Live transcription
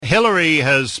Hillary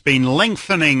has been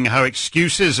lengthening her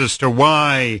excuses as to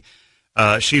why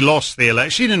she lost the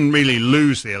election. She didn't really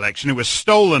lose the election. It was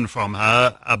stolen from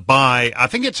her by, I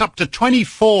think it's up to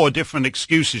 24 different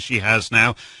excuses she has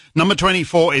now. Number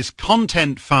 24 is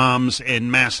content farms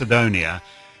in Macedonia.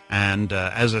 And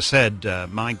as I said,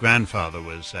 my grandfather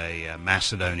was a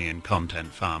Macedonian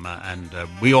content farmer, and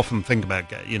we often think about,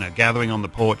 gathering on the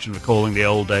porch and recalling the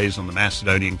old days on the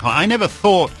Macedonian. He never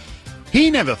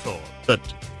thought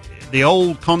that the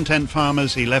old content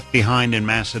farmers he left behind in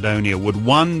Macedonia would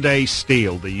one day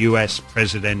steal the U.S.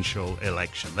 presidential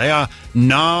election. They are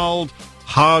gnarled,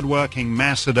 hard-working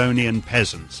Macedonian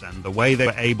peasants, and the way they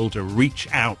were able to reach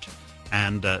out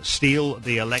and steal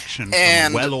the election from a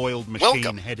well-oiled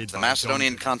machine headed by the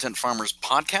Macedonian Content Farmers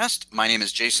Podcast. My name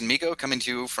is Jason Migo, coming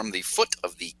to you from the foot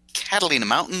of the Catalina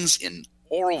Mountains in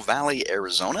Oro Valley,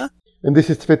 Arizona. And this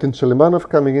is Cvetin Chelimanov,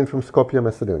 coming in from Skopje,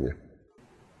 Macedonia.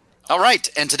 All right,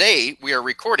 and today we are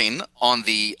recording on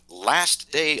the last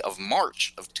day of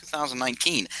March of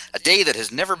 2019, a day that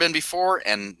has never been before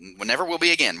and never will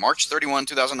be again, March 31,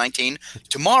 2019.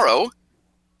 Tomorrow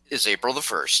is April the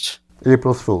 1st.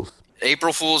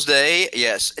 April Fool's Day,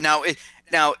 yes. Now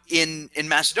in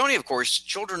Macedonia, of course,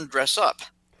 children dress up.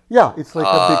 Yeah, it's like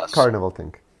a big carnival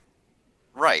thing.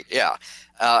 Right, yeah.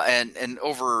 And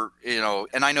over,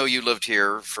 and I know you lived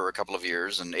here for a couple of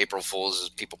years, and April Fools is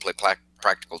people play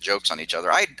practical jokes on each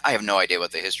other. I have no idea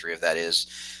what the history of that is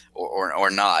or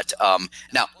not.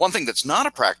 Now, one thing that's not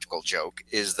a practical joke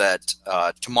is that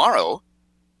tomorrow,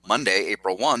 Monday,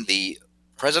 April 1, the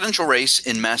presidential race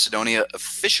in Macedonia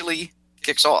officially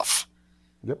kicks off.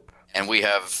 Yep. And we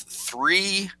have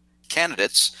three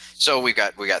candidates. So we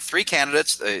got three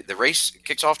candidates. The race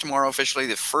kicks off tomorrow officially.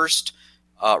 The first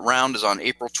round is on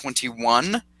April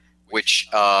 21, which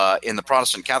in the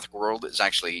Protestant Catholic world is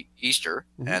actually Easter.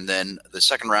 Mm-hmm. And then the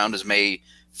second round is May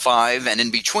 5. And in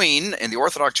between, in the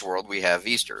Orthodox world, we have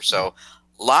Easter. So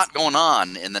a lot going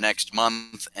on in the next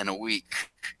month and a week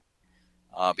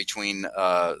between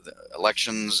the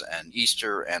elections and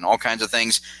Easter and all kinds of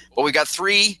things. But we got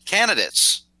three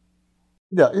candidates.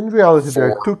 Yeah, in reality,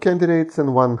 there are two candidates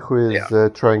and one who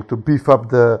is trying to beef up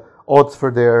the odds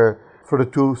for the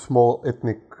two small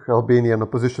ethnic Albanian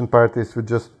opposition parties,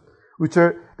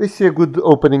 they see a good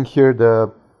opening here.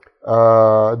 The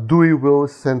DUI will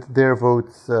send their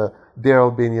votes, their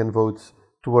Albanian votes,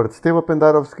 towards Stevo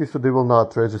Pendarovski, so they will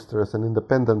not register as an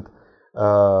independent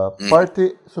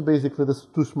party. So basically, the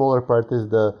two smaller parties,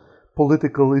 the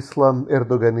political Islam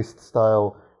Erdoganist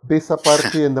style Besa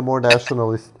party and the more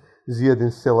nationalist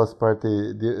Ziadin Selas party,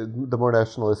 the more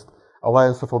nationalist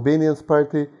Alliance of Albanians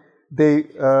party.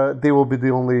 They will be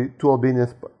the only two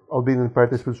Albanian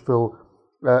parties which will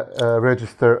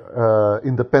register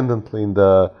independently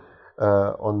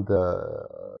on the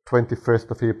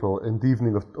 21st of April, in the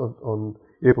evening on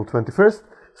April 21st.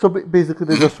 So basically,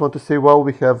 they just want to say, well,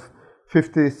 we have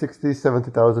 50, 60,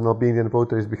 70,000 Albanian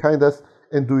voters behind us,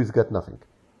 and DUI's got nothing.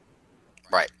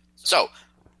 Right. So,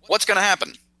 what's going to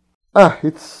happen?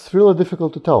 It's really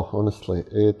difficult to tell, honestly.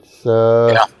 It's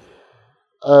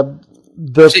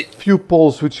the few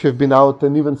polls which have been out,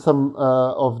 and even some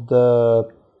of the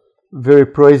very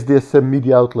pro-SDSM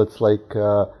media outlets like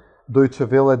Deutsche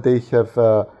Welle, they have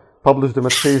published them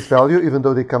at face value, even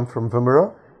though they come from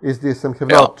VMRO. SDSM have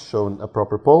not shown a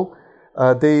proper poll.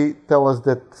 They tell us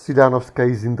that Sidanovska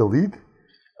is in the lead,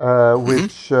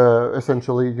 which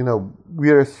essentially, we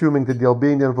are assuming that the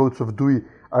Albanian votes of DUI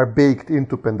are baked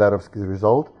into Pendarovski's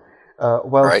result,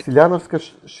 while Sidanovska,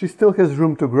 she still has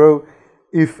room to grow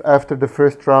if after the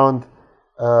first round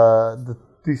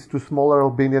these two smaller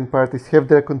Albanian parties have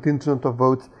their contingent of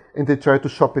votes and they try to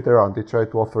shop it around. They try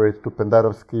to offer it to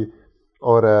Pendarovski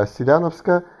or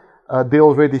Sidanovska. They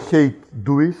already hate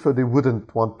DUI, so they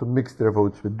wouldn't want to mix their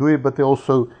votes with DUI, but they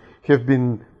also have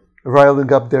been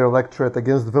riling up their electorate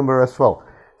against VMRO as well.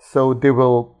 So they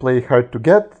will play hard to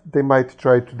get. They might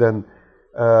try to then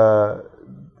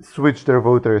switch their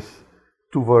voters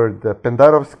toward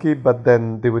Pendarovski, but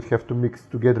then they would have to mix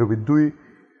together with DUI,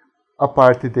 a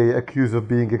party they accuse of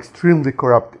being extremely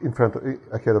corrupt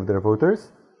ahead of their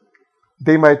voters.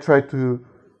 They might try to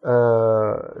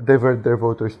divert their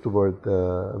voters toward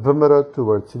VMRO,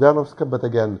 toward Sidanovska, but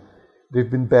again, they've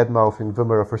been bad-mouthing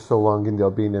VMRO for so long in the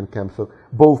Albanian camp, so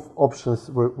both options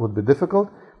would be difficult.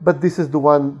 But this is the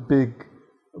one big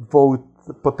vote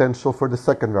potential for the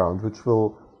second round, which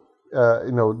will,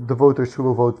 the voters who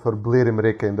will vote for Blerim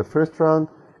Reka in the first round,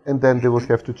 and then they will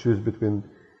have to choose between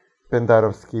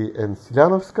Pendarovski and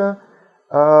Sidanovska.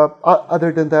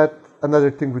 Other than that,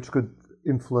 another thing which could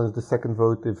influence the second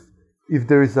vote, if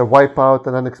there is a wipeout,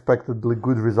 an unexpectedly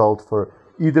good result for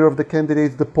either of the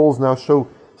candidates. The polls now show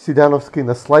Sidanovsky in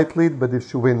a slight lead, but if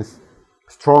she wins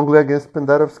strongly against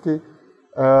Pendarovsky,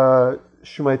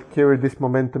 she might carry this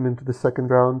momentum into the second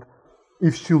round.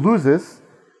 If she loses,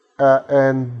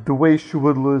 and the way she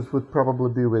would lose would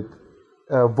probably be with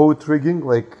vote rigging,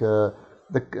 like the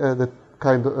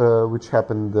kind which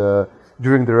happened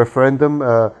during the referendum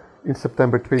in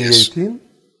September 2018.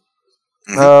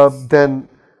 Yes. Then,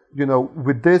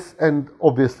 with this, and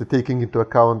obviously taking into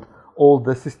account all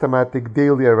the systematic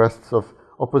daily arrests of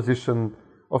opposition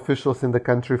officials in the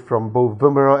country from both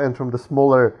VMRO and from the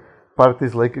smaller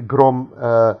parties like Grom,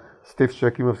 Steve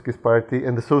Shakimovsky's party,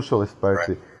 and the Socialist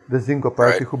Party, the Zingo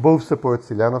Party, who both support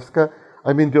Silyanovska.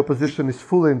 I mean, the opposition is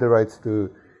fully in the rights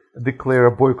to declare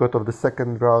a boycott of the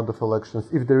second round of elections.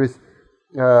 If there is,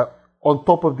 on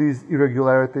top of these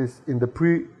irregularities in the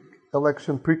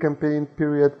pre-election, pre-campaign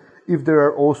period, if there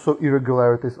are also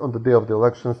irregularities on the day of the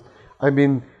elections, I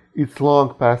mean, it's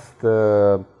long past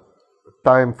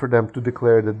time for them to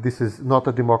declare that this is not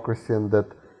a democracy and that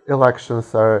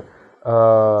elections are,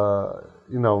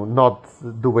 not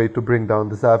the way to bring down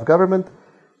the Zaev government.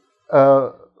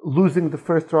 Losing the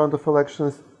first round of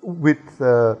elections with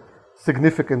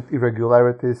significant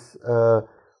irregularities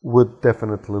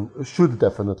should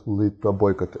definitely lead to a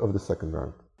boycott of the second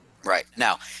round. Right.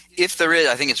 Now, if there is,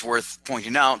 I think it's worth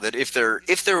pointing out that if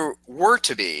there were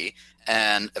to be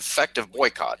an effective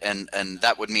boycott, and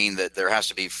that would mean that there has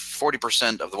to be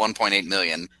 40% of the 1.8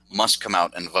 million must come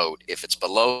out and vote. If it's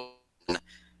below,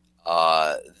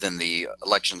 then the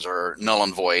elections are null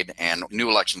and void, and new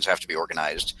elections have to be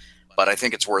organized. But I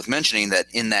think it's worth mentioning that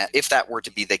if that were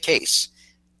to be the case,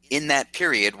 in that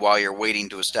period while you're waiting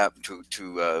to set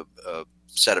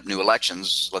up new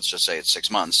elections, let's just say it's 6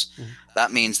 months,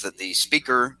 that means that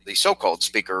the so-called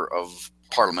Speaker of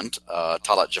Parliament,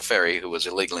 Talat Jafari, who was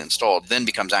illegally installed, then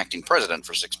becomes acting president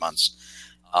for 6 months,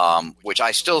 which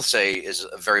I still say is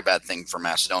a very bad thing for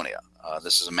Macedonia.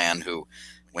 This is a man who,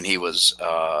 when he was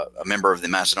a member of the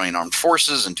Macedonian Armed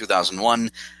Forces in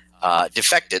 2001,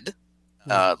 defected,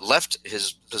 left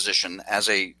his position as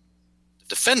a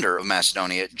defender of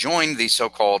Macedonia, joined the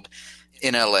so-called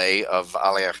NLA of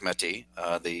Ali Ahmeti,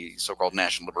 the so-called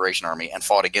National Liberation Army, and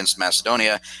fought against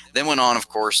Macedonia. Then went on, of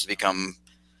course, to become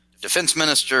defense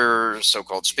minister,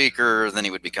 so-called speaker. Then he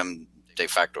would become de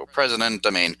facto president. I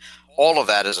mean, all of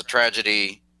that is a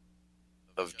tragedy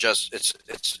of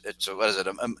what is it?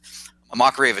 A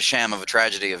mockery of a sham of a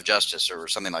tragedy of justice, or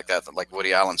something like that, like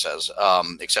Woody Allen says.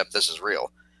 Except this is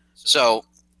real. So,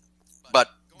 but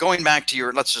going back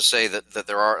to let's just say that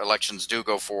there are elections do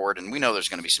go forward, and we know there's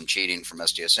going to be some cheating from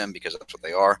SDSM because that's what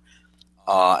they are,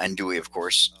 and DUI, of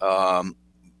course.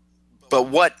 But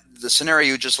what the scenario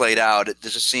you just laid out, it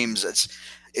just seems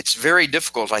it's very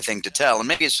difficult, I think, to tell, and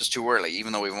maybe it's just too early,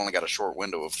 even though we've only got a short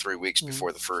window of 3 weeks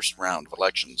before the first round of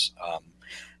elections.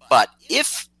 But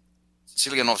if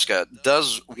Silyanovska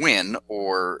does win,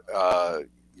 or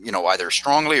either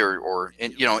strongly or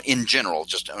in general,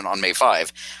 just on May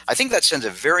 5, I think that sends a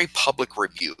very public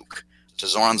rebuke to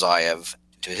Zoran Zaev,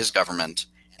 to his government,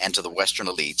 and to the Western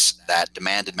elites that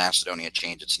demanded Macedonia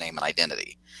change its name and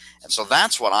identity. And so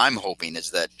that's what I'm hoping,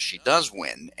 is that she does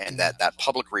win, and that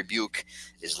public rebuke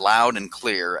is loud and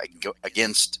clear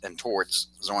against and towards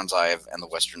Zoran Zaev and the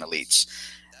Western elites.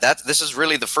 This is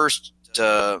really the first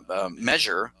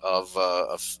measure of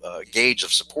gauge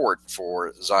of support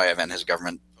for Zaev and his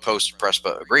government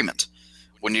post-Prespa agreement.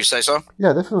 Wouldn't you say so?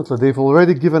 Yeah, definitely. They've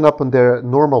already given up on their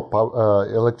normal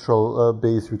electoral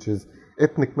base, which is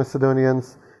ethnic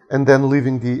Macedonians, and then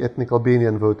leaving the ethnic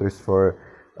Albanian voters for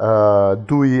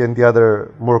DUI and the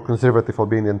other more conservative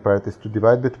Albanian parties to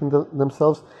divide between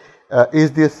themselves.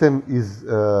 SDSM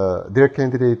their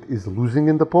candidate is losing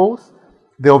in the polls.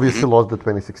 They obviously lost the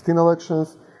 2016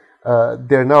 elections.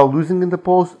 They're now losing in the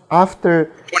polls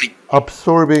after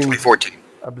absorbing 2014.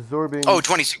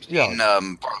 2016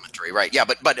 parliamentary, right? Yeah,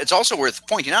 but it's also worth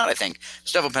pointing out, I think,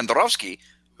 Stevo Pendarovsky,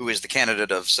 who is the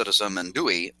candidate of Citizen and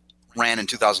DUI, ran in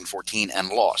 2014 and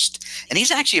lost, and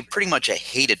he's actually pretty much a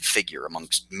hated figure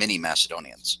amongst many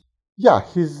Macedonians. Yeah,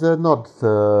 he's not.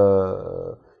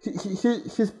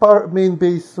 His main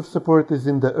base of support is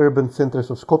in the urban centers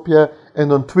of Skopje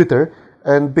and on Twitter,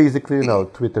 and basically,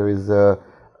 Twitter is a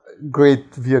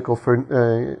great vehicle for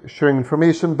sharing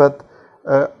information, but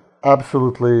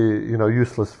absolutely,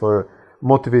 useless for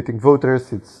motivating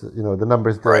voters. It's, the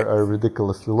numbers there are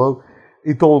ridiculously low.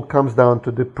 It all comes down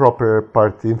to the proper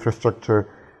party infrastructure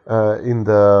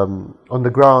on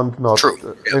the ground.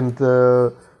 True. And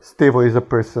Stevo is a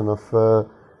person of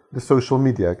the social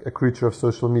media, a creature of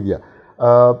social media.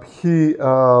 He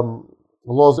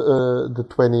lost the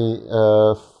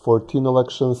 2014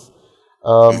 elections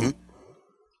um,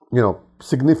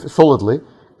 solidly.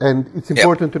 And it's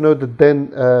important to note that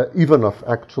then Ivanov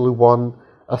actually won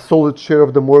a solid share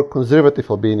of the more conservative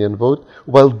Albanian vote,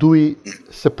 while Dewey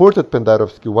supported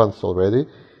Pendarovsky once already,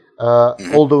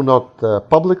 although not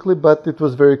publicly, but it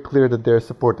was very clear that they're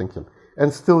supporting him.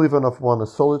 And still Ivanov won a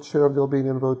solid share of the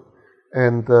Albanian vote,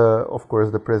 and of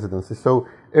course the presidency. So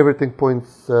everything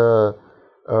points, in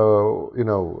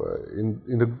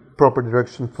the proper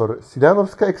direction for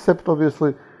Sidanovska, except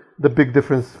obviously the big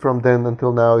difference from then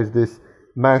until now is this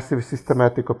massive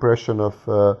systematic oppression of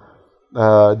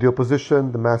the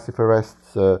opposition, the massive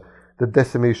arrests, the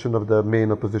decimation of the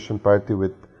main opposition party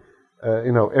with,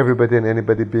 everybody and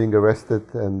anybody being arrested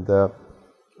and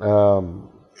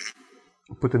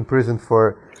put in prison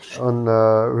on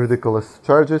ridiculous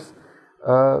charges.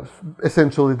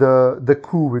 Essentially the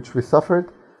coup which we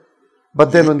suffered.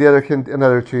 But then on the other hand,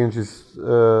 another change is,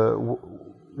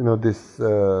 this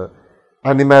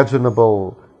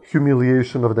unimaginable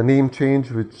humiliation of the name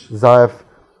change, which Zaev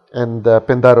and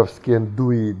Pendarovsky and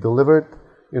Dewey delivered,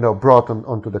 brought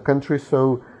onto the country.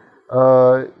 So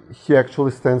he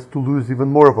actually stands to lose even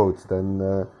more votes than,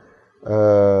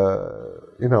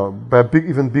 by a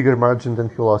even bigger margin than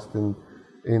he lost in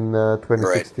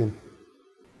 2016. Right.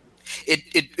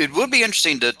 It would be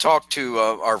interesting to talk to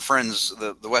our friends,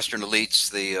 the Western elites,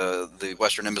 the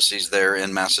Western embassies there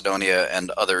in Macedonia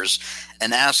and others,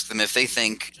 and ask them if they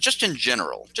think, just in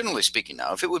generally speaking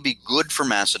now, if it would be good for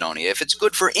Macedonia, if it's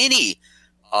good for any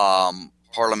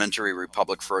parliamentary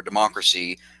republic, for a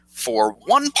democracy, for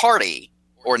one party,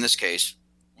 or in this case,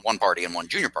 one party and one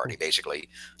junior party, basically,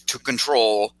 to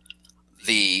control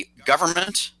the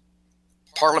government,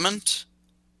 parliament,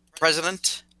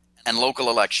 president, and local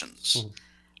elections.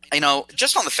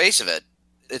 Just on the face of it,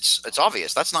 it's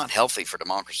obvious that's not healthy for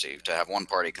democracy to have one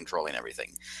party controlling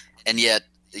everything, and yet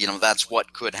that's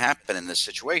what could happen in this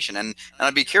situation. And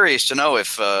I'd be curious to know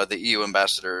if the EU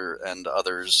ambassador and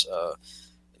others,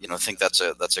 think that's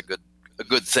a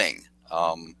good thing.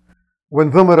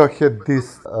 When Vomerov had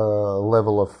this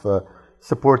level of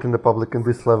support in the public and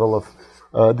this level of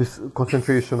this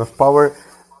concentration of power,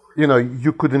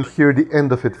 you couldn't hear the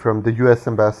end of it from the U.S.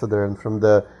 ambassador and from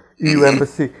the EU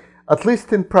embassy, at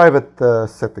least in private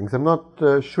settings. I'm not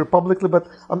sure publicly, but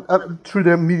through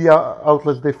their media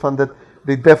outlets, they found that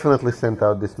they definitely sent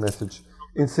out this message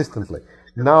insistently.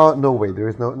 Now, no way. There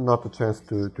is not a chance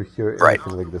to hear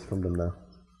anything like this from them now.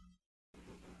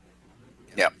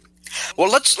 Yeah. Well,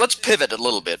 let's pivot a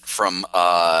little bit from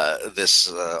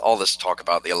this all this talk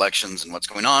about the elections and what's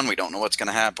going on. We don't know what's going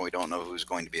to happen. We don't know who's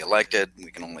going to be elected.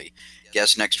 We can only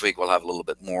guess. Next week we'll have a little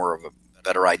bit more of a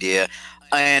better idea.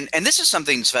 And this is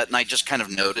something, Svet, and I just kind of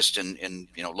noticed in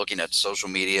looking at social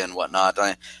media and whatnot.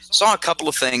 I saw a couple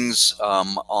of things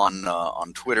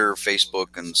on Twitter,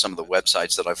 Facebook, and some of the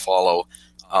websites that I follow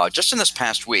just in this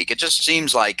past week. It just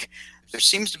seems like there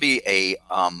seems to be a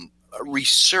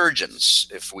resurgence,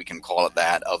 if we can call it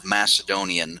that, of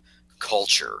Macedonian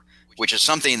culture, which is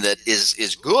something that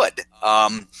is good.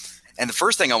 And the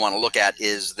first thing I want to look at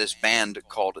is this band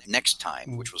called Next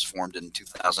Time, which was formed in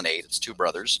 2008. It's two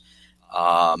brothers.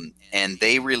 And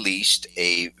they released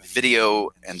a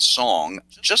video and song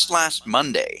just last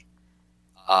Monday.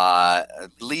 I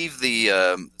believe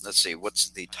let's see, what's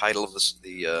the title of this?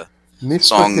 The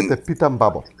song.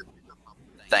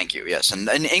 Thank you. Yes. And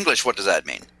in English, what does that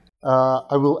mean?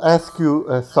 I will ask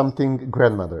you something,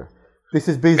 grandmother. This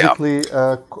is basically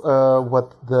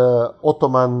what the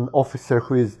Ottoman officer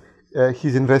who is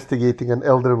he's investigating an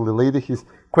elderly lady. He's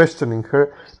questioning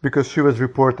her because she was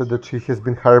reported that she has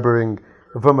been harboring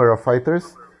Vomerov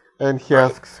fighters. And he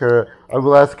asks her, I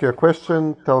will ask you a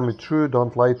question. Tell me true.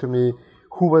 Don't lie to me.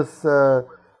 Who was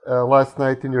last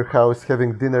night in your house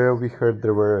having dinner? We heard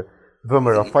there were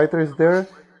Vomerov fighters there.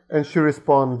 And she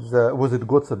responds, was it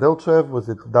Goca Delchev? Was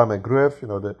it Dame Gruev?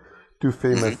 The two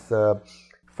famous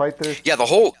fighters. Yeah, the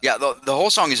whole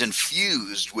song is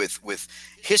infused with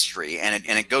history, and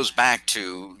it goes back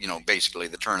to basically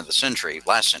the turn of the century,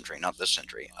 last century, not this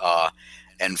century,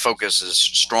 and focuses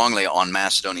strongly on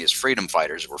Macedonia's freedom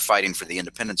fighters who were fighting for the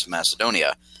independence of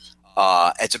Macedonia.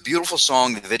 It's a beautiful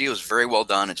song. The video is very well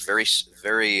done. It's very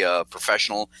very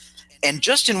professional. And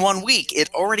just in 1 week, it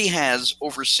already has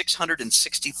over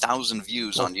 660,000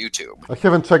 views on YouTube. I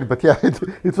haven't checked, but yeah,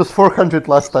 it was 400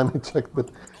 last time I checked.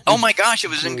 But oh my gosh, it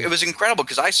was incredible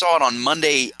because I saw it on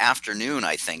Monday afternoon,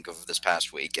 I think, of this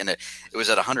past week, and it was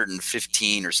at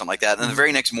 115 or something like that. And the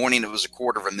very next morning, it was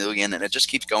 250,000, and it just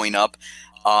keeps going up.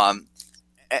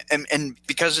 And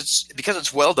because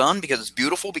it's well done, because it's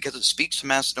beautiful, because it speaks to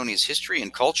Macedonia's history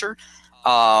and culture.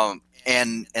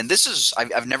 And this is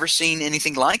I've never seen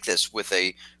anything like this with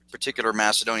a particular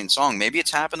Macedonian song. Maybe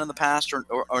it's happened in the past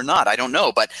or not. I don't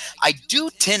know. But I do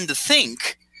tend to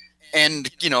think, and,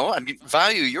 I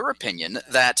value your opinion,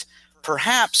 that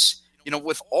perhaps,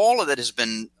 with all of that has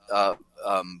been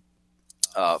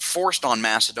forced on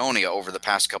Macedonia over the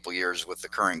past couple of years with the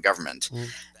current government,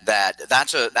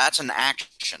 that's an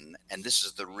action, and this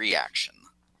is the reaction.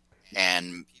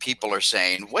 And people are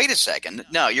saying, wait a second,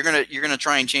 no, you're gonna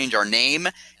try and change our name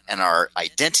and our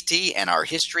identity and our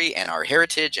history and our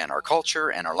heritage and our culture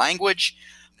and our language.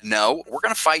 No, we're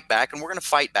gonna fight back, and we're gonna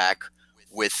fight back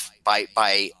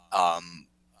by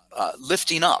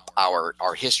lifting up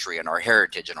our history and our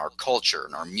heritage and our culture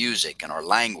and our music and our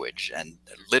language and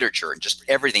literature and just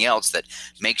everything else that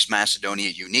makes Macedonia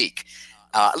unique.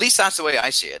 At least that's the way I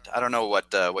see it. I don't know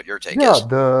what your take is. Yeah,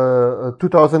 the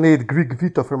 2008 Greek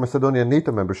veto for Macedonian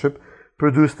NATO membership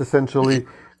produced essentially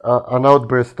an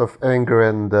outburst of anger,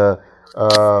 and the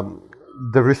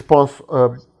response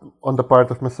on the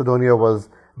part of Macedonia was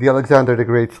the Alexander the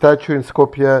Great statue in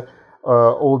Skopje,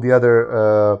 all the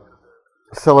other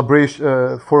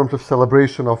forms of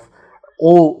celebration of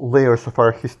all layers of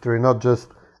our history, not just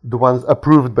the ones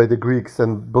approved by the Greeks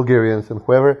and Bulgarians and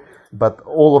whoever, but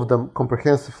all of them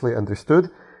comprehensively understood.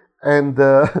 And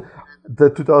the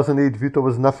 2008 veto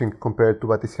was nothing compared to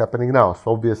what is happening now.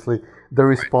 So obviously the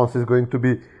response is going to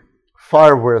be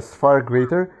far worse, far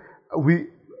greater.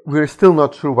 We're still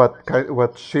not sure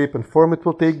what shape and form it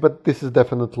will take, but this is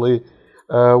definitely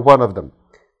one of them.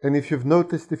 And if you've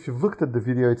noticed, if you've looked at the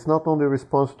video, it's not only a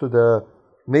response to the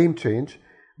name change,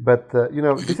 but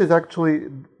this is actually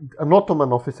an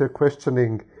Ottoman officer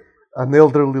questioning an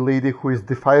elderly lady who is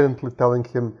defiantly telling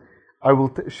him,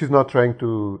 she's not trying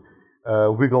to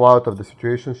wiggle out of the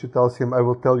situation. She tells him, I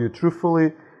will tell you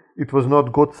truthfully, it was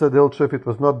not Gotza Delchev, it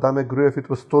was not Dame Gruev, it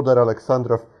was Todor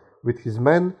Alexandrov with his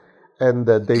men. And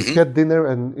they had dinner,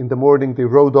 and in the morning they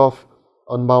rode off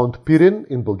on Mount Pirin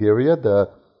in Bulgaria, the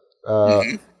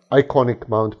iconic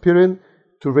Mount Pirin,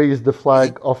 to raise the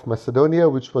flag of Macedonia,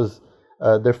 which was,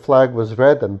 their flag was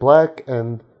red and black,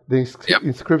 and the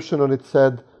inscription on it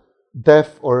said,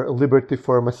 death or liberty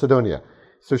for Macedonia.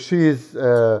 So she is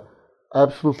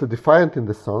absolutely defiant in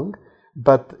the song.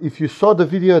 But if you saw the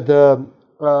video, the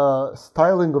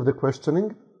styling of the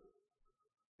questioning,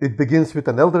 it begins with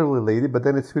an elderly lady, but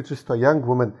then it switches to a young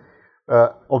woman,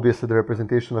 obviously the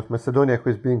representation of Macedonia, who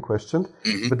is being questioned.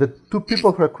 But the two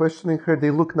people who are questioning her,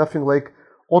 they look nothing like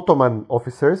Ottoman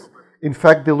officers. In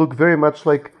fact, they look very much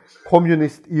like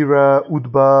communist-era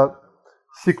UDBA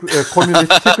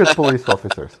communist secret police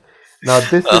officers. Now,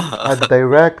 this is a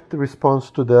direct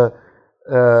response to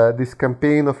this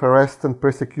campaign of arrest and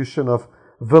persecution of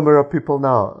VMRO people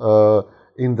now,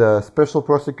 in the special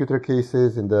prosecutor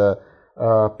cases, in the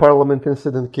parliament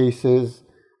incident cases.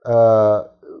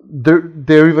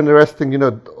 They're even arresting,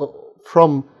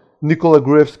 from Nikola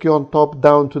Gruevski on top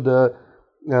down to the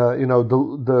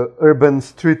urban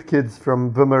street kids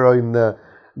from VMRO in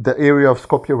the area of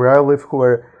Skopje where I live, who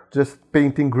are just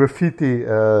painting graffiti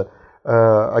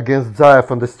against Zaev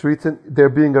on the streets, and they're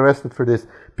being arrested for this.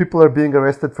 People are being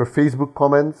arrested for Facebook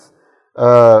comments,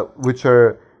 which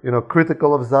are,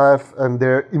 critical of Zaev, and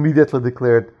they're immediately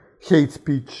declared hate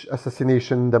speech,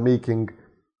 assassination in the making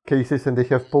cases, and they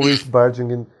have police barging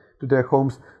into their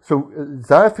homes. So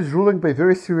Zaev is ruling by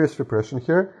very serious repression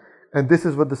here, and this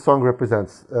is what the song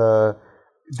represents.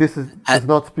 This does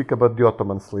not speak about the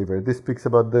Ottoman slavery. This speaks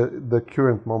about the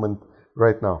current moment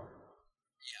right now.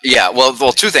 Yeah,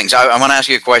 well, two things. I want to ask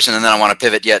you a question, and then I want to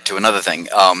pivot yet to another thing.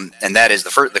 And that is,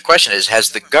 the question is,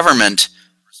 has the government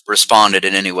responded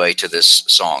in any way to this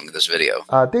song, this video?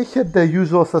 They had the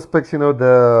usual suspects,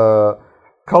 the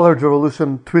Colored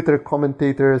Revolution Twitter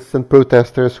commentators and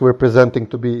protesters who were presenting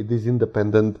to be these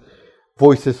independent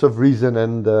voices of reason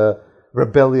and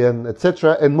rebellion,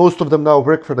 etc. And most of them now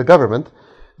work for the government.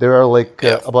 There are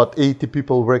about 80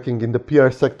 people working in the PR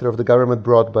sector of the government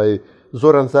brought by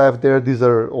Zoran Zaev there. These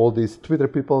are all these Twitter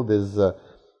people, these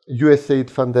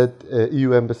USAID-funded,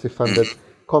 EU embassy-funded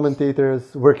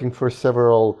commentators working for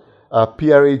several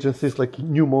PR agencies like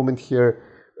New Moment here,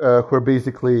 who are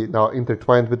basically now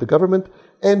intertwined with the government.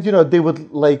 And, they would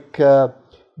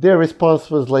their response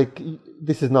was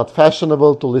this is not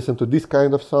fashionable to listen to this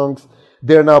kind of songs.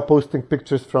 They're now posting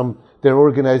pictures they're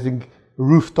organizing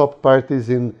rooftop parties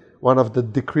in one of the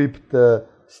decrepit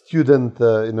student,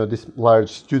 these large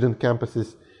student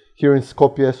campuses here in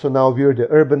Skopje. So now we're the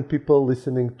urban people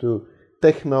listening to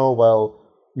techno, while,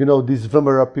 these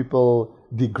VMRO people,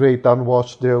 the great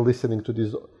unwashed, they're listening to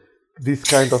these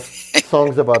kind of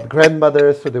songs about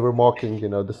grandmothers. So they were mocking,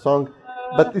 the song.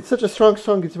 But it's such a strong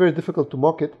song, it's very difficult to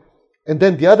mock it. And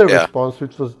then the other response,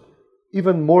 which was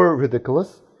even more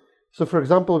ridiculous, So, for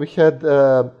example, we had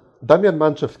Damian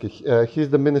Manchevsky. He's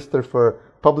the Minister for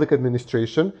Public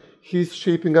Administration. He's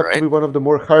shaping up to be one of the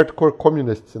more hardcore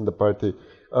communists in the party,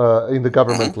 in the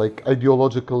government, like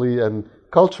ideologically and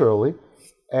culturally.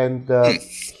 And I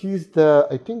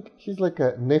think he's like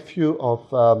a nephew of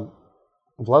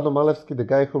Vlado Malevsky, the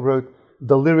guy who wrote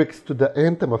the lyrics to the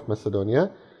anthem of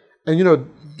Macedonia. And,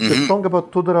 the song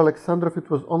about Todor Alexandrov, it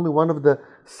was only one of the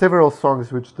several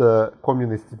songs which the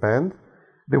communists banned.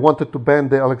 They wanted to ban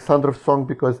the Alexandrov song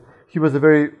because he was a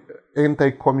very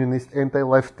anti-communist,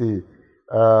 anti-lefty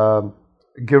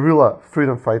guerrilla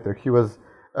freedom fighter. He was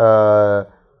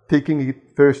taking it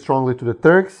very strongly to the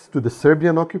Turks, to the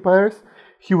Serbian occupiers.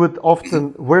 He would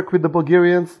often work with the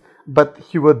Bulgarians, but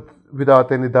he would,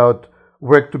 without any doubt,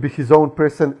 work to be his own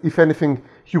person. If anything,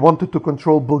 he wanted to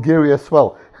control Bulgaria as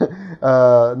well.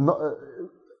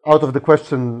 Out of the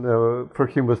question for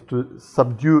him was to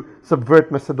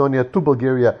subvert Macedonia to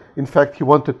Bulgaria. In fact, he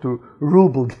wanted to rule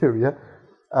Bulgaria,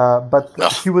 but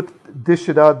he would dish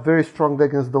it out very strongly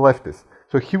against the leftists.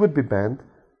 So he would be banned.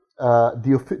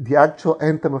 The actual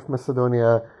anthem of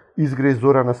Macedonia, Izgre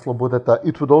Zorana Slobodata,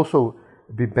 it would also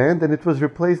be banned, and it was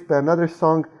replaced by another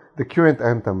song, the current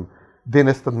anthem,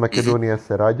 Denestan Macedonia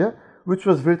Seradja, which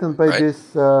was written by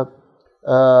this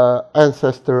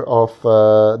ancestor of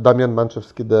Damian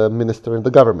Manchevsky, the minister in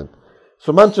the government.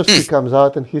 So Manchevsky comes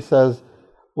out and he says,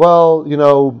 well,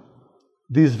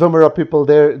 these Vemera people,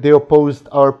 they opposed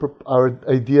our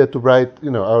idea to write,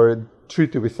 our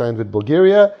treaty we signed with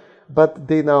Bulgaria, but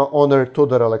they now honor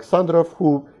Todor Alexandrov,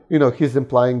 who, he's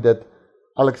implying that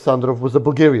Alexandrov was a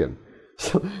Bulgarian.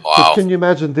 So can you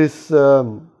imagine this,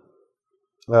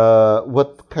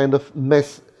 what kind of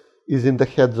mess is in the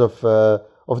heads of the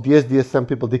SDSM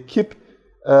people? They keep,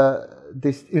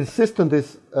 they insist on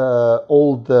this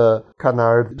old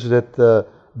canard that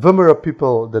Vemera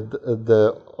people, that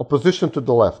the opposition to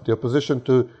the left, the opposition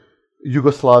to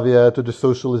Yugoslavia, to the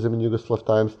socialism in Yugoslav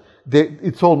times,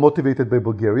 it's all motivated by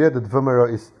Bulgaria, that Vemera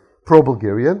is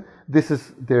pro-Bulgarian. This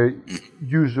is their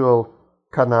usual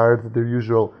canard, their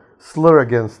usual slur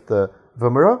against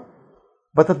Vemera.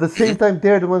 But at the same time,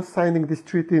 they're the ones signing this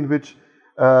treaty in which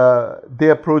they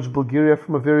approach Bulgaria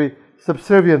from a very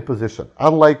subservient position.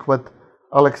 Unlike what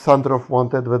Alexandrov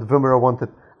wanted, what Vemera wanted,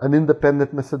 an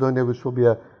independent Macedonia, which will be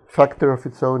a factor of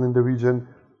its own in the region,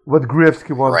 what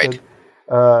Gruevski wanted,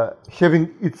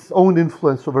 having its own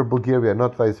influence over Bulgaria,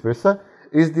 not vice versa.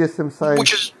 SDSM signed...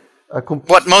 Which is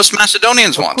what most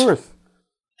Macedonians want. Of course.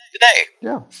 Today.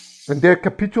 Yeah. And they're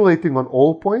capitulating on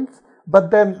all points, but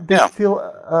then they still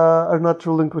are not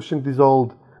relinquishing this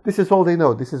old... This is all they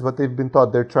know. This is what they've been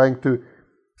taught. They're trying to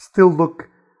still look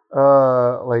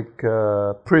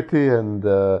pretty and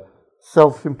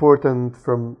self-important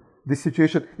from this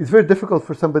situation. It's very difficult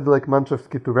for somebody like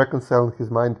Manchevsky to reconcile in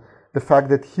his mind the fact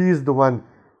that he is the one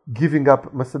giving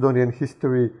up Macedonian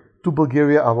history to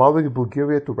Bulgaria, allowing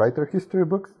Bulgaria to write their history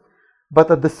books, but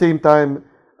at the same time,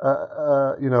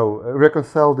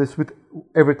 reconcile this with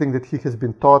everything that he has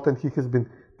been taught, and he has been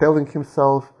telling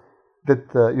himself that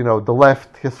the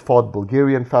left has fought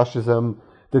Bulgarian fascism,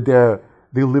 that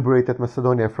they liberated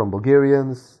Macedonia from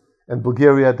Bulgarians, and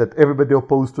Bulgaria, that everybody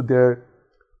opposed to their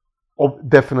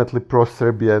definitely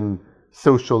pro-Serbian,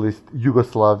 socialist,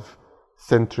 Yugoslav,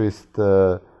 centrist,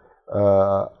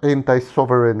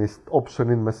 anti-sovereignist option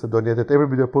in Macedonia, that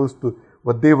everybody opposed to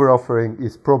what they were offering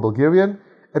is pro-Bulgarian.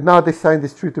 And now they signed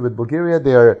this treaty with Bulgaria.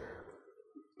 They are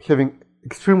having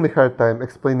extremely hard time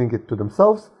explaining it to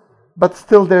themselves, but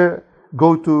still their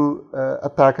go-to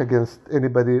attack against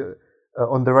anybody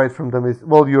on the right from them is,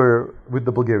 well, you're with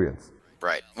the Bulgarians.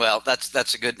 Right. Well,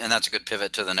 that's a good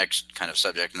pivot to the next kind of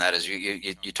subject, and that is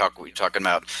we're talking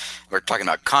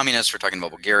about communists. We're talking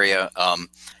about Bulgaria.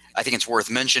 I think it's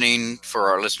worth mentioning for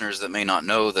our listeners that may not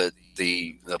know that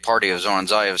the party of Zoran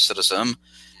Zaev, Citizen,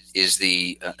 is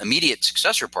the immediate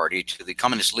successor party to the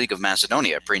Communist League of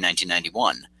Macedonia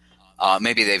pre-1991.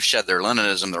 Maybe they've shed their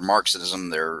Leninism, their Marxism,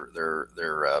 their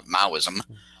Maoism,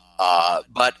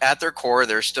 but at their core,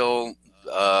 they're still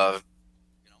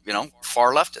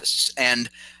far leftists. And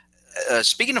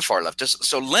speaking of far leftists,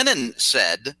 so Lenin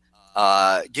said,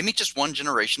 give me just one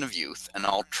generation of youth and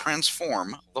I'll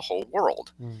transform the whole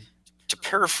world. To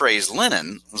paraphrase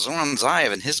Lenin, Zoran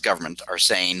Zaev and his government are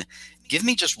saying, give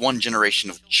me just one generation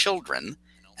of children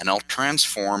and I'll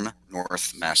transform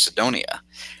North Macedonia.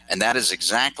 And that is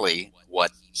exactly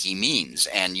what he means.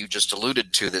 And you just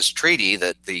alluded to this treaty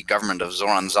that the government of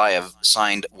Zoran Zaev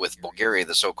signed with Bulgaria,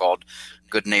 the so-called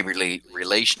Good Neighborly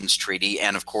Relations Treaty,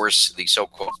 and of course the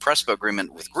so-called Prespa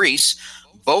Agreement with Greece.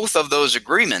 Both of those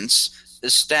agreements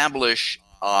establish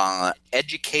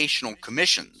educational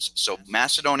commissions. So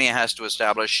Macedonia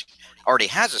already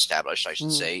has established, I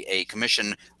should say, a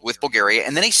commission with Bulgaria,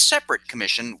 and then a separate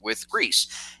commission with Greece.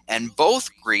 And both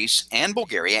Greece and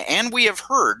Bulgaria, and we have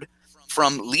heard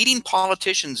from leading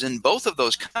politicians in both of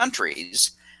those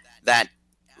countries that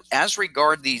as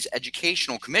regard these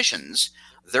educational commissions,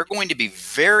 they're going to be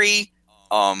very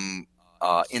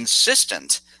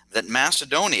insistent that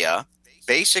Macedonia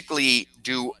basically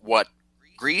do what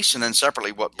Greece and then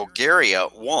separately what Bulgaria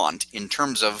want in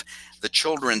terms of the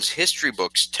children's history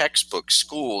books, textbooks,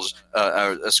 school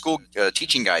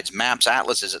teaching guides, maps,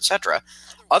 atlases, etc.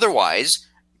 Otherwise,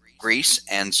 Greece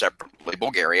and separately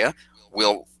Bulgaria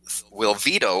will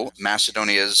veto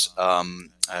Macedonia's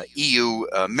EU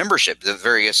membership. The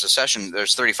various accession,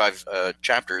 there's 35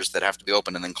 chapters that have to be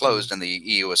opened and then closed in the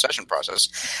EU accession process.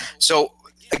 So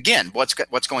again,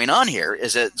 what's going on here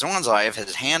is that Zoran Zaev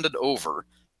has handed over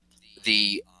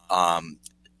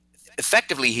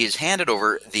effectively he has handed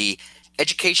over the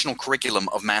educational curriculum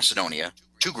of Macedonia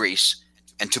to Greece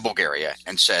and to Bulgaria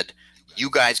and said, you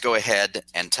guys go ahead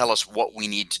and tell us what we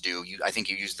need to do. I think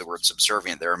you used the word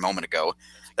subservient there a moment ago.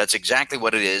 That's exactly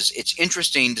what it is. It's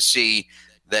interesting to see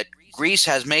that Greece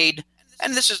has made,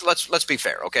 and this is, let's be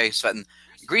fair, okay, Svetlin?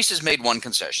 Greece has made one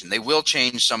concession. They will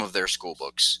change some of their school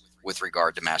books with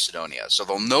regard to Macedonia. So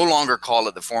they'll no longer call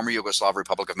it the former Yugoslav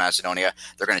Republic of Macedonia.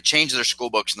 They're going to change their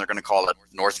school books and they're going to call it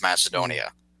North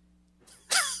Macedonia.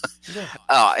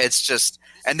 It's just,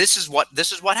 and this is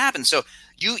what happened. So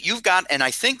you've got, and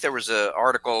I think there was an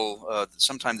article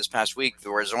sometime this past week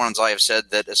where Zoran Zaev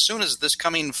said that as soon as this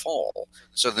coming fall,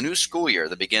 so the new school year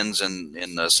that begins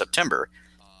in September,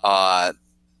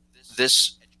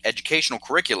 this educational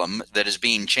curriculum that is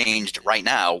being changed right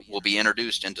now will be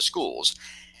introduced into schools.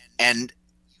 And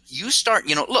you start,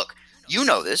 look, you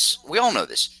know this, we all know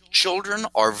this. Children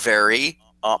are very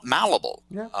malleable.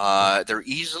 Yeah. They're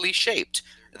easily shaped.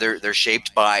 They're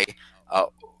shaped by,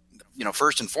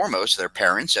 first and foremost, their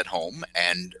parents at home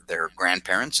and their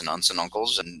grandparents and aunts and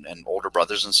uncles and older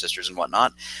brothers and sisters and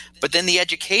whatnot. But then the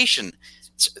education,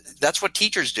 that's what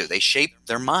teachers do. They shape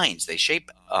their minds. They shape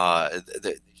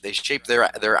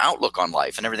their outlook on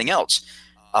life and everything else.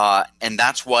 And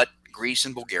that's what Greece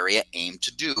and Bulgaria aim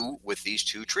to do with these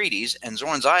two treaties. And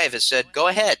Zoran Zaev has said, go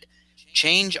ahead,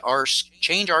 change our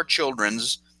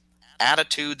children's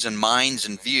attitudes and minds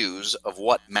and views of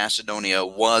what Macedonia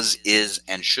was, is,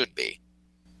 and should be.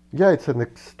 Yeah, it's an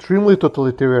extremely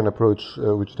totalitarian approach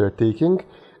which they're taking.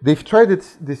 They've tried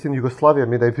this in Yugoslavia. I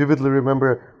mean, I vividly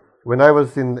remember when I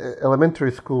was in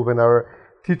elementary school, when our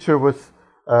teacher was,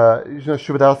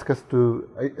 she would ask us to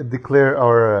declare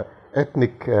our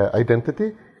ethnic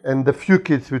identity. And the few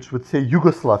kids which would say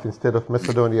Yugoslav instead of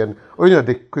Macedonian, or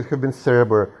they could have been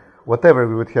Serb or whatever,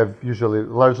 we would have usually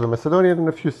largely Macedonian and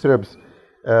a few Serbs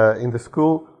in the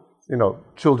school,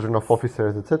 children of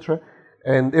officers, etc.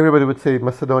 And everybody would say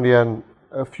Macedonian,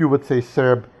 a few would say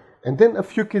Serb, and then a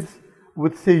few kids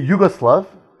would say Yugoslav,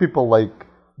 people like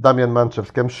Damian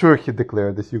Manchevski, I'm sure he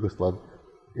declared this Yugoslav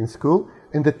in school,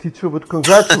 and the teacher would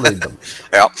congratulate them.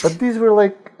 Yeah. But these were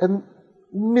like a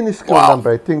minuscule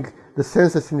number. I think the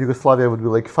census in Yugoslavia would be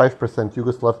like 5%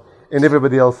 Yugoslav, and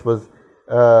everybody else was,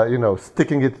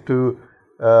 sticking it to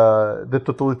the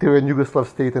totalitarian Yugoslav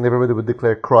state, and everybody would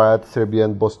declare Croat,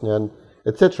 Serbian, Bosnian,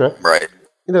 etc. Right.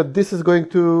 This is going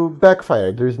to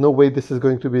backfire. There is no way this is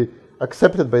going to be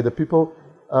accepted by the people,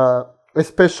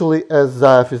 especially as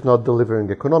Zaev is not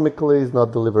delivering economically, is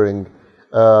not delivering,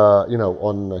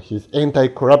 on his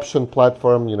anti-corruption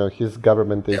platform. His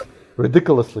government is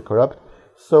ridiculously corrupt.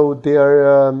 So they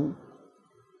are,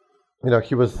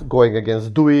 he was going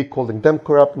against Dewey, calling them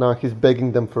corrupt. Now he's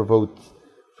begging them for votes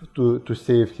to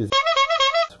save his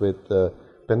with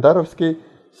Pendarovsky.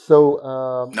 So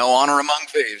no honor among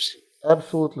thieves.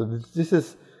 Absolutely, this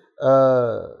is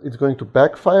it's going to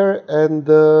backfire, and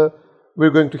we're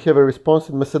going to have a response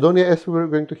in Macedonia as we were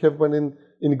going to have one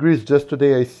in Greece. Just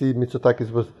today, I see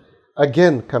Mitsotakis was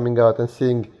again coming out and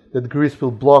saying that Greece will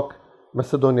block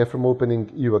Macedonia from opening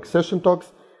EU accession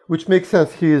talks, which makes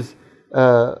sense.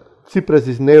 Tsipras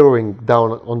is narrowing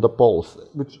down on the polls,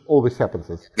 which always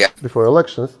happens before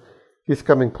elections. He's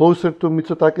coming closer to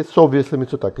Mitsotakis. So obviously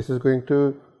Mitsotakis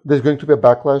there's going to be a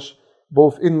backlash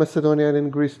both in Macedonia and in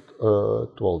Greece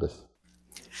to all this.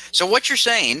 So what you're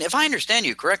saying, if I understand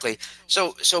you correctly,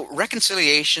 so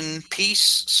reconciliation,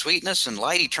 peace, sweetness, and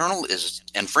light eternal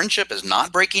and friendship is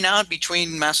not breaking out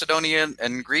between Macedonia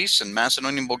and Greece and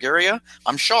Macedonia and Bulgaria?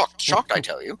 I'm shocked, I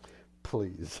tell you.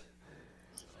 Please.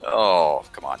 Oh,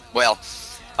 come on. Well,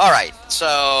 all right.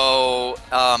 So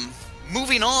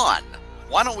moving on.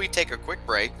 Why don't we take a quick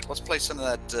break? Let's play some of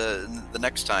that the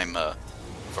next time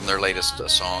from their latest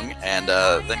song, and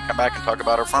then come back and talk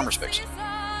about our farmers picks.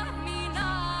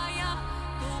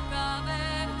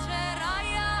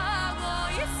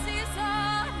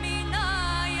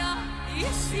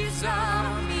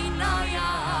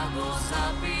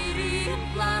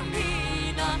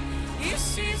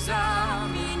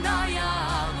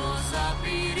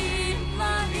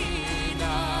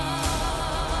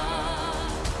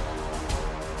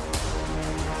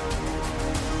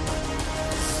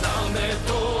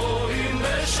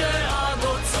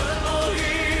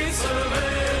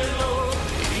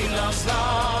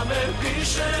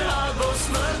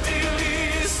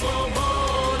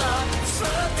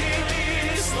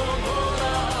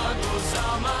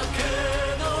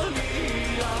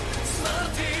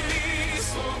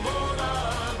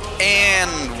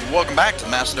 And welcome back to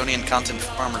the Macedonian Content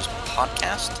Farmers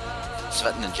Podcast.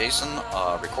 Svetlin and Jason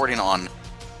recording on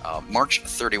March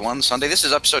 31, Sunday. This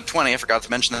is episode 20. I forgot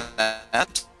to mention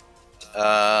that.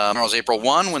 Tomorrow's April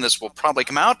 1, when this will probably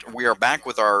come out. We are back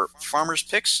with our farmers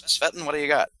picks. Svetlin, what do you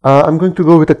got? I'm going to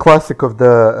go with a classic of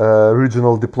the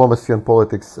regional diplomacy and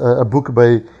politics, a book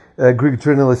by Greek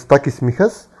journalist Takis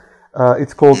Michas.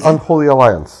 It's called Unholy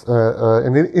Alliance.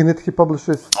 And in it he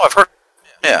publishes... Oh, I've heard.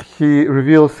 Yeah. He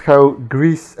reveals how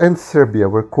Greece and Serbia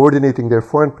were coordinating their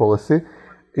foreign policy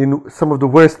in some of the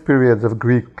worst periods of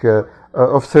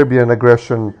of Serbian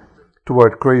aggression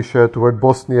toward Croatia, toward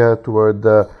Bosnia, toward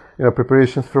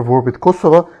preparations for war with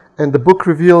Kosovo. And the book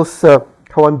reveals how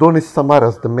Andonis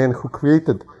Samaras, the man who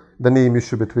created the name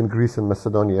issue between Greece and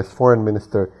Macedonia as foreign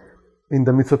minister in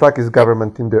the Mitsotakis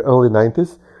government in the early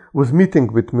 90s, was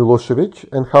meeting with Milosevic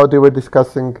and how they were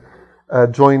discussing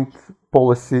joint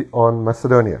policy on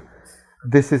Macedonia.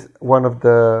 This is one of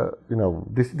the,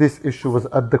 this issue was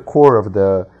at the core of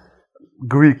the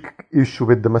Greek issue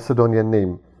with the Macedonian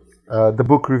name. The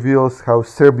book reveals how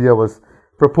Serbia was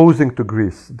proposing to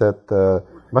Greece that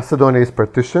Macedonia is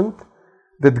partitioned,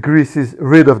 that Greece is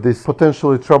rid of this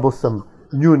potentially troublesome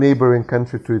new neighboring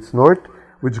country to its north,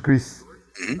 which Greece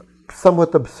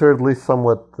somewhat absurdly,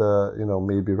 somewhat,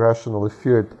 maybe rationally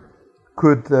feared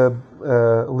could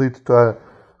lead to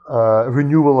a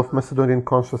renewal of Macedonian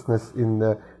consciousness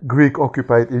in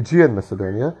Greek-occupied Aegean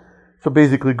Macedonia. So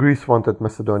basically, Greece wanted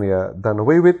Macedonia done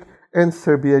away with, and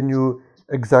Serbia knew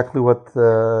exactly what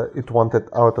it wanted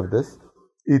out of this.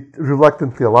 It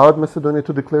reluctantly allowed Macedonia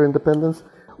to declare independence,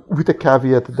 with a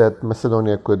caveat that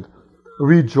Macedonia could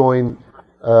rejoin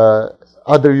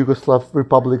other Yugoslav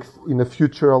republics in a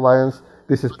future alliance.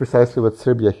 This is precisely what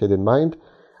Serbia had in mind.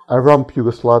 A rump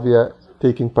Yugoslavia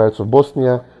taking parts of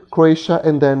Bosnia, Croatia,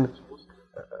 and then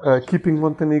keeping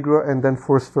Montenegro, and then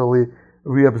forcefully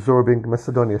reabsorbing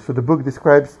Macedonia. So the book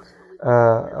describes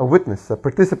a witness, a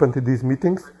participant in these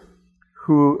meetings,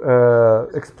 who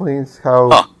explains how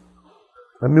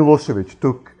Milosevic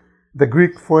took the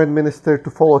Greek foreign minister to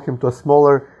follow him to a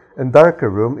smaller and darker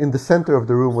room. In the center of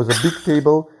the room was a big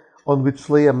table on which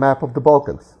lay a map of the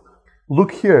Balkans.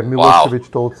 Look here, Milosevic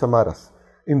told Samaras,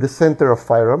 in the center of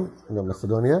Fyrom,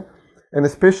 Macedonia, and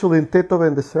especially in Tetovo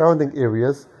and the surrounding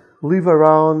areas, live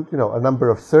around, a number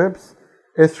of Serbs,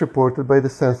 as reported by the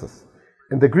census.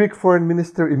 And the Greek foreign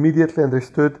minister immediately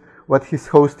understood what his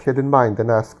host had in mind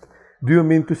and asked, "Do you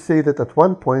mean to say that at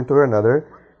one point or another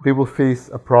they will face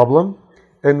a problem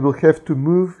and will have to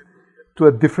move to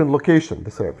a different location,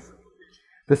 the Serbs?"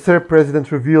 The Serb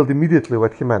president revealed immediately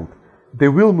what he meant. They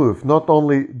will move, not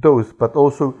only those, but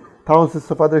also thousands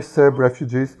of other Serb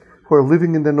refugees who are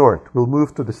living in the north will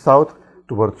move to the south,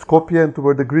 toward Skopje and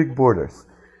toward the Greek borders.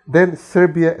 Then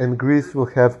Serbia and Greece will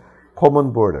have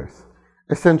common borders.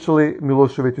 Essentially,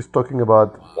 Milosevic is talking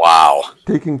about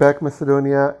taking back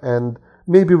Macedonia, and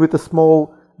maybe with a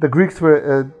small, the Greeks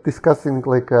were discussing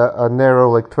like a narrow,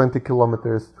 like 20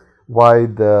 kilometers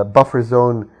wide buffer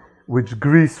zone, which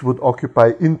Greece would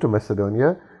occupy into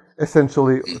Macedonia,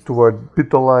 essentially toward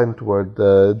Bitola and toward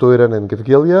Doiran and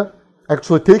Gevgelija,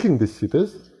 actually taking these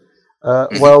cities,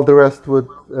 while the rest would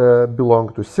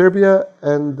belong to Serbia.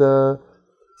 And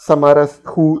Samaras,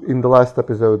 who in the last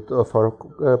episode of our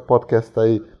podcast I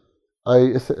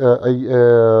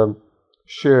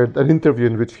shared an interview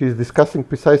in which he's discussing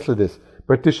precisely this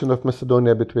partition of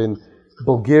Macedonia between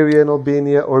Bulgaria and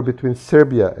Albania or between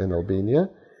Serbia and Albania.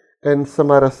 And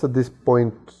Samaras at this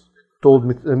point told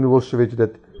Milosevic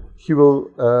that he will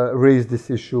raise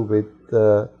this issue with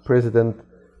President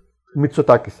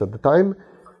Mitsotakis at the time,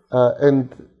 and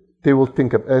they will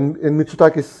think of, and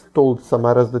Mitsotakis told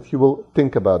Samaras that he will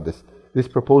think about this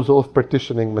proposal of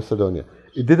partitioning Macedonia.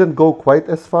 It didn't go quite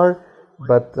as far,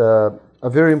 but a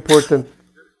very important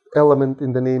element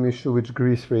in the name issue which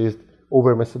Greece raised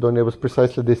over Macedonia was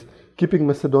precisely this, keeping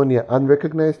Macedonia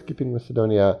unrecognized, keeping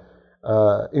Macedonia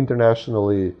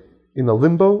internationally in a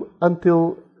limbo until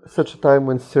such a time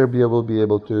when Serbia will be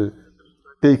able to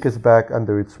take us back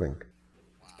under its wing.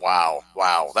 Wow.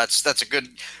 That's a good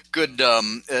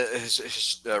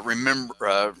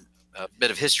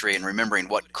bit of history and remembering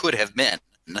what could have been.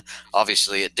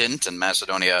 Obviously, it didn't, and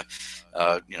Macedonia,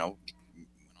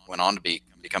 went on to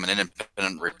become an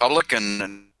independent republic,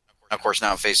 and of course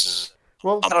now faces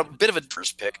a bit of a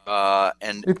first pick.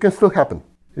 And it can still happen.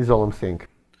 Is all I'm saying.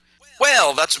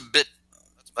 Well, that's a bit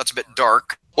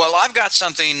dark. Well, I've got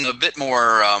something a bit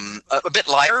more, a bit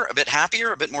lighter, a bit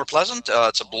happier, a bit more pleasant.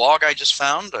 It's a blog I just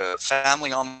found.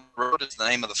 Family on the Road is the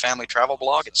name of the family travel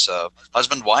blog. It's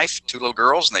husband, wife, 2 little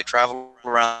girls, and they travel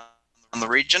around the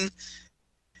region.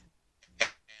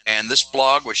 And this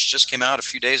blog, which just came out a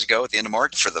few days ago at the end of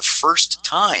March, for the first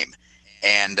time,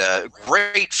 and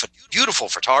beautiful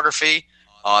photography.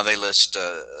 They list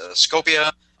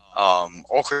Skopje,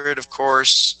 Ohrid, of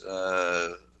course.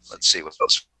 Let's see what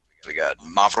else we got.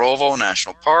 Mavrovo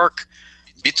National Park,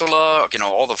 Bitola,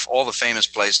 all the famous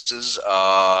places.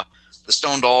 The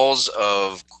Stone Dolls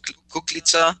of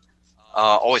Kuklica,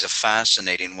 always a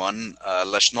fascinating one.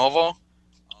 Leshnovo.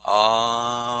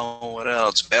 What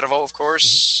else? Bervo, of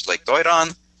course. Lake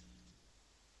Doiran.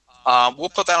 We'll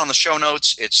put that on the show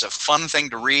notes. It's a fun thing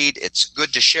to read. It's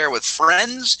good to share with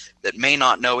friends that may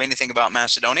not know anything about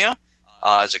Macedonia.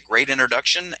 It's a great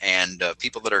introduction, and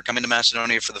people that are coming to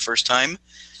Macedonia for the first time.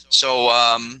 So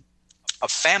a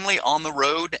family on the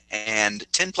road and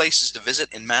 10 places to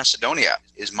visit in Macedonia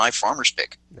is my farmer's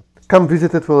pick. Come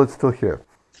visit it while it's still here.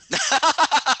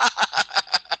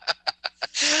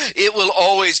 It will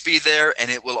always be there,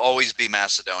 and it will always be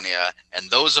Macedonia. And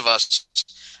those of us,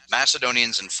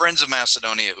 Macedonians and friends of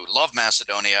Macedonia who love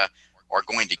Macedonia, are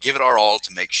going to give it our all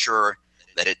to make sure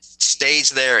that it stays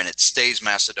there and it stays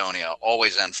Macedonia,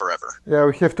 always and forever. Yeah,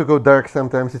 we have to go dark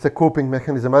sometimes. It's a coping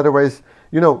mechanism. Otherwise,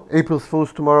 April's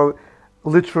Fool's tomorrow,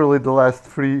 literally the last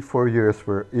 3-4 years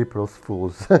were April's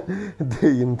Fool's,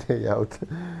 day in, day out.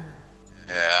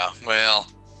 Yeah, well,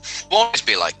 it won't always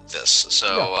be like this. So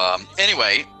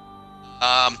anyway,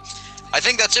 I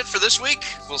think that's it for this week.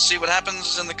 We'll see what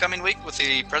happens in the coming week with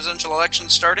the presidential election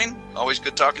starting. Always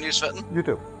good talking to you, Svetlin. You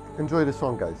too. Enjoy the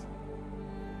song, guys.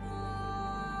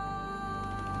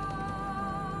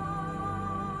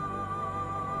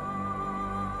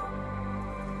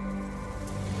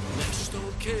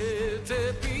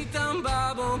 Te pitam,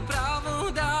 babo,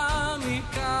 pravo da mi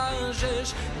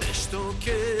kažeš. Nešto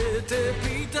ke te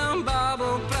pitam,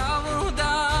 babo, pravo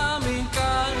da mi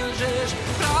kažeš.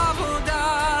 Pravo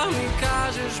da mi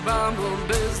kažeš, babo,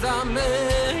 bez da me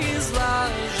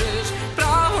izlažeš.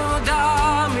 Pravo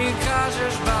da mi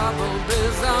kažeš, babo,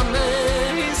 bez da me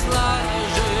izlažeš.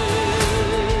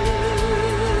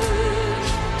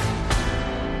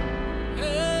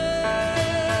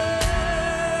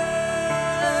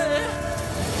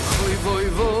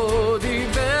 Vojvodi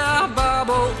bea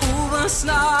babo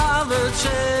uvasna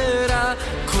večera,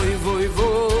 koji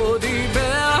vojvodi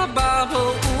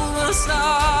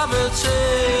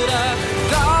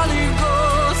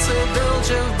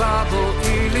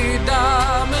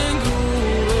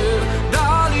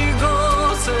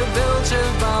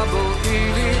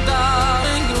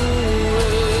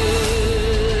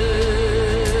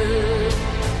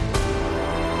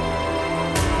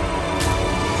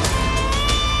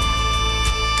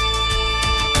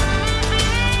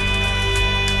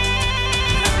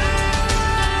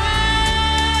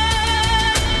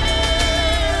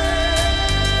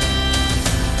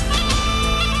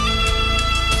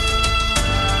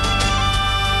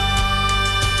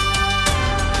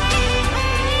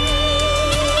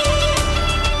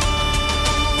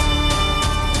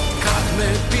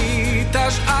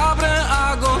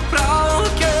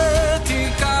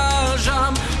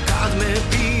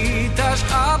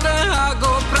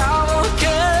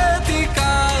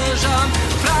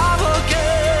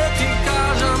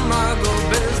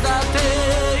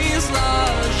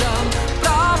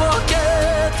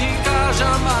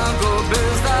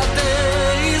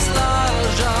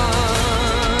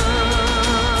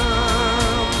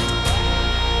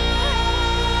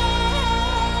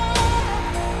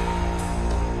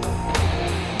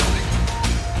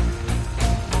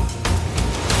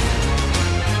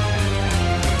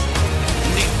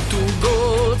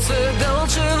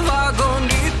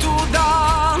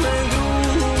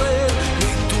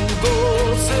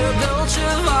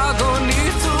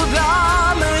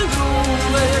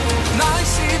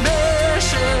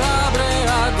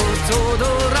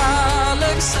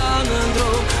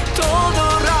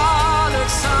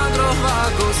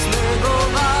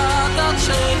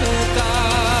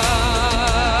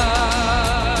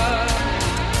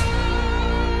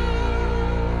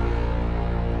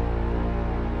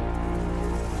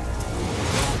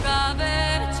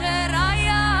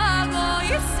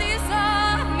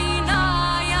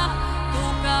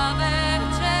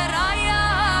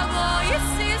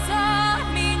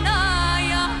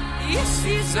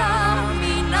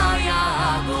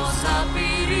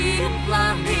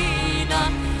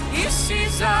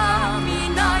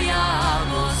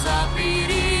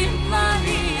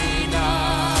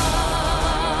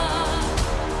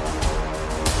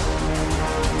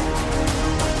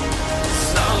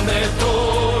ne to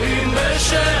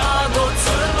imeše, a do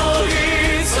crno i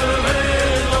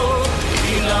crveno,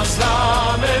 i na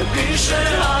zname piše,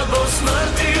 a do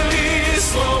smrti li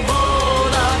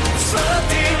sloboda,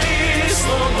 smrti li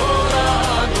sloboda,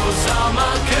 a do za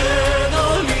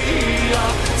Makedonija,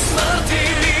 smrti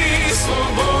li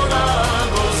sloboda, a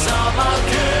do za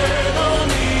Makedonija.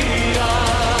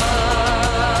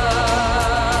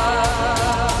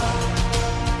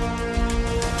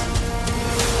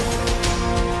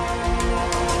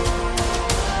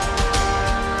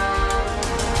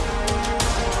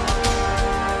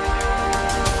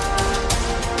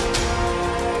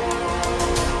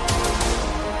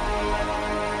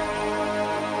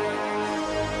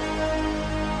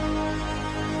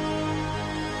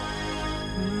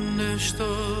 Nešto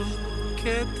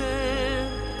che te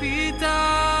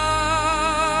pitam.